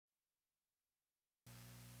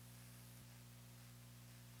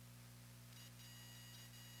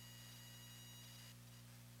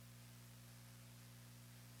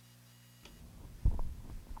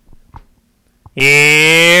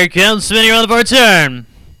Here comes spinning around the fourth turn.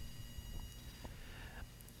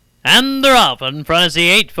 And they're off. In front is the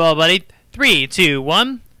 8, followed by 3, 2,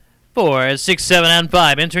 1, 4, 6, 7, and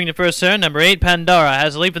 5. Entering the first turn, number 8, Pandora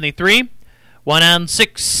has a lead from the 3, 1, and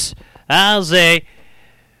 6. As they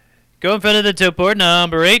go in front of the top board,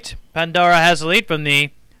 number 8, Pandora has a lead from the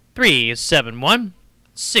 3, 7, 1,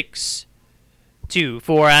 6, 2,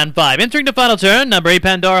 4, and 5. Entering the final turn, number 8,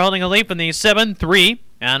 Pandora holding a lead from the 7, 3,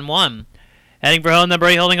 and 1. Heading for home, number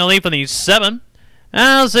 8 holding a lead from the 7.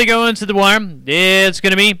 As they go into the wire, it's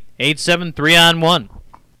going to be 8, 7, 3, and 1.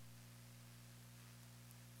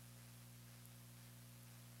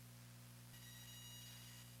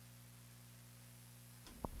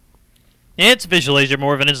 It's official Asia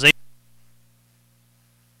Morvan is a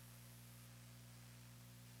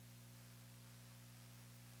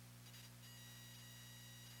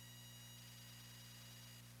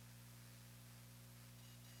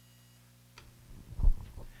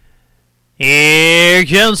Here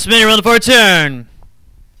comes spinning around the fourth turn.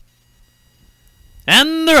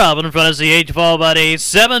 And they're up in front of the 8, followed by a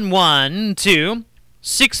 7, 1, 2,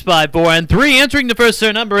 6, 5, 4, and 3. Entering the first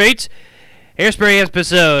turn, number 8, Hairspray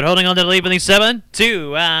Episode, holding on to the lead with the 7,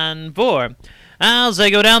 2, and 4. As they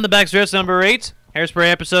go down the backstretch, number 8,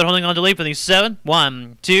 Hairspray Episode, holding on to the lead for the 7,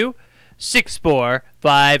 1, 2, 6, 4,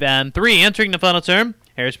 5, and 3. Entering the final turn,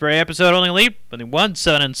 Hairspray Episode, holding a lead for the 1,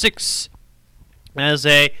 7, and 6. As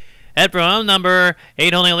they head for home, number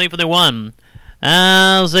 8 holding a lead for the 1.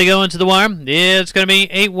 As they go into the wire, it's going to be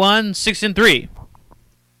 8, 1, 6, and 3.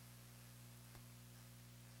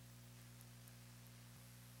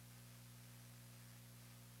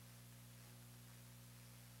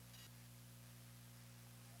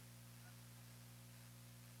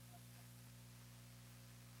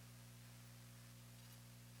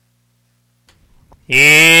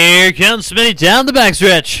 Here comes Smitty down the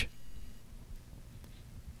backstretch.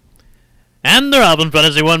 And they're up in front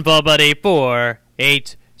as they 1, followed by a 4,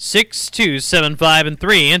 8, 6, 2, 7, 5, and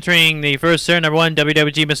 3. Entering the first turn, number 1,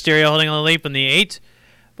 WWG Mysterio holding on the lead from the 8,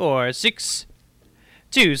 4, 6,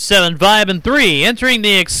 2, 7, 5, and 3. Entering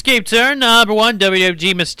the escape turn, number 1,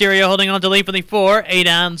 WWG Mysterio holding on to the lead from the 4, 8,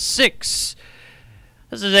 and 6.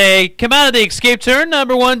 This is a come out of the escape turn,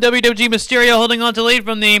 number 1, WWG Mysterio holding on to the lead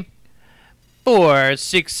from the 4,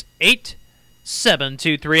 6, 8, 7,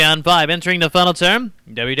 2, 3, and 5. Entering the final turn,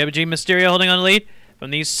 WWG Mysterio holding on the lead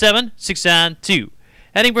from the 7, 6, and 2.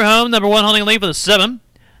 Heading for home, number 1 holding the lead for the 7.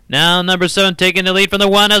 Now number 7 taking the lead from the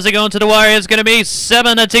 1 as they go into the wire. It's going to be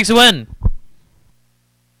 7 that takes the win.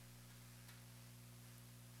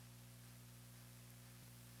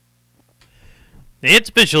 It's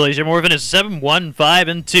official. Asia Morvan is 7, 1, 5,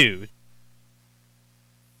 and 2.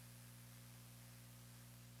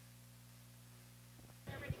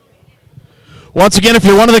 Once again, if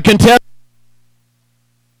you're one of the contestants,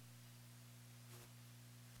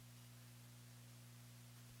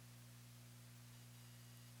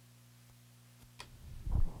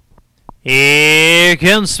 here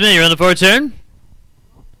comes Smitty on the fourth turn.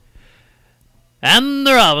 And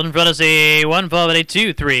they're off in front of the 1, followed by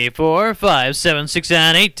 2, 3, 4, 5, 7, 6,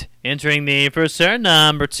 and 8. Entering the first turn,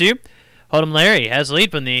 number 2, Hold'em Larry has the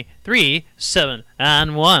lead from the 3, 7,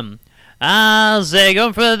 and 1. As they go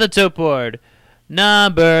in front of the top board,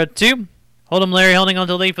 number 2, Hold'em Larry holding on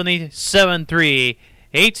to the lead from the 7, 3,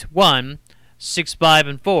 8, 1, 6, 5,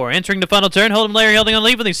 and 4. Entering the final turn, Hold'em Larry holding on to the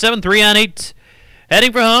lead from the 7, 3, and 8.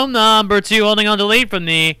 Heading for home, number 2 holding on to the lead from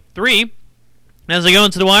the 3. As they go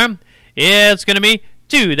into the wire, it's going to be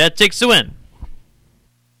 2 that takes the win.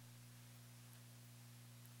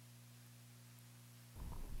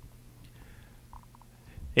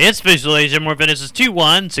 It's official. Asia Moore finishes 2,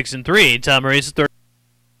 1, 6, and 3. Tom Murray is third.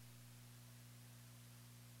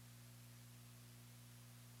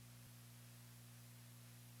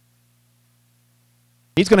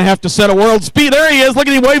 he's going to have to set a world speed. There he is. Look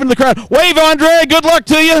at him waving to the crowd. Wave, Andre. Good luck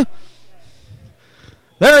to you.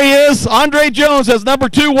 There he is. Andre Jones has number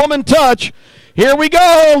 2, Woman Touch. Here we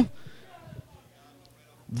go.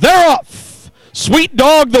 They're off. Sweet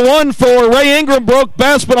Dog, the one for Ray Ingram, broke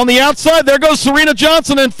best, but on the outside, there goes Serena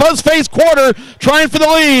Johnson and Fuzzface Quarter trying for the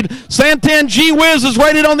lead. Santan G Wiz is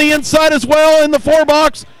rated on the inside as well in the 4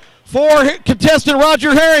 box for contestant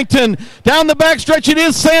Roger Harrington. Down the backstretch, it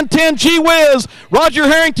is Santan G Wiz. Roger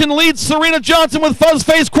Harrington leads Serena Johnson with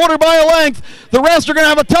Fuzzface Quarter by a length. The rest are going to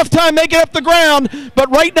have a tough time making up the ground, but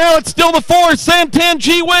right now it's still the 4, Santan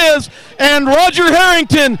G Wiz, and Roger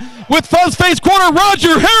Harrington with Fuzzface Quarter.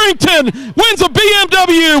 Roger Harrington wins a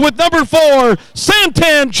BMW with number 4,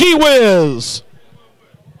 Santan G Wiz.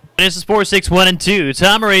 This is 4, 6, 1, and 2.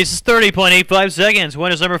 Tom races 30.85 seconds.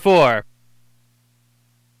 Winner's number 4.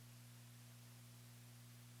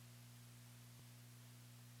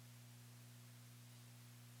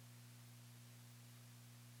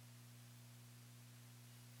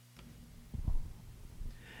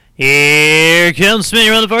 Here comes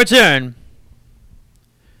Spinning around the fourth turn.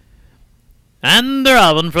 And they're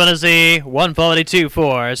out in front is the 1, 2,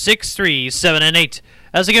 4, 6, 3, 7, and 8.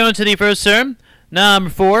 As they go into the first turn,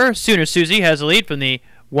 number 4, Sooner Susie has a lead from the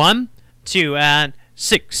 1, 2, and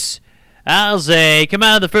 6. As they come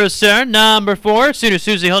out of the first turn, number 4, Sooner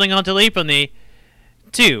Susie holding on to lead from the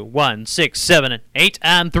 2, 1, 6, 7, and 8,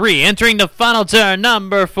 and 3. Entering the final turn,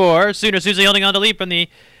 number 4, Sooner Susie holding on to lead from the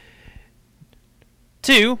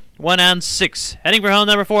 2, 1, and 6. Heading for home,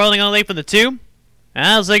 number 4 holding on to lead from the 2.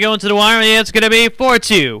 As they go into the wire, it's going to be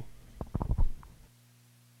 4-2.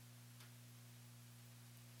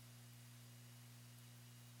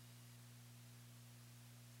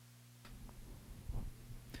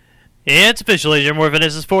 It's officially Jim Morfin.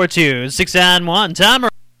 This is 4-2. 6 and 1. Time.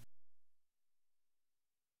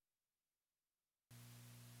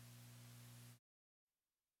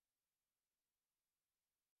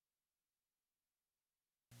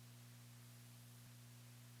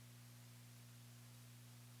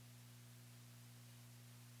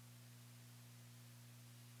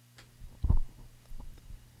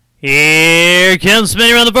 Here comes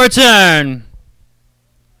Spinning around the fourth turn.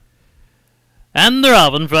 And they're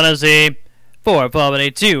off in front of the 4,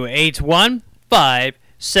 2, 8, 1, 5,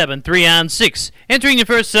 7, 3, and 6. Entering the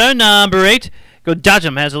first turn, number 8, Go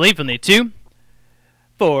Dodgem has a lead from the 2,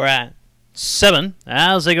 4, and 7.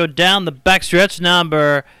 As they go down the backstretch,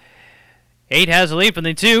 number 8 has a lead from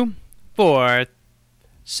the 2, 4,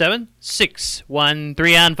 7, 6, 1,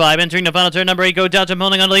 3, and 5. Entering the final turn, number 8, Go Dodgem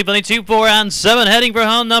holding on to the lead from the 2, 4, and 7. Heading for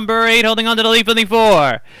home, number 8 holding on to the lead from the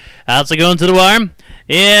 4. As they go into the wire,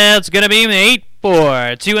 it's going to be 8,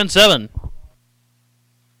 4, 2, and 7.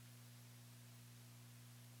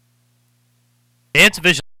 It's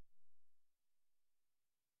official.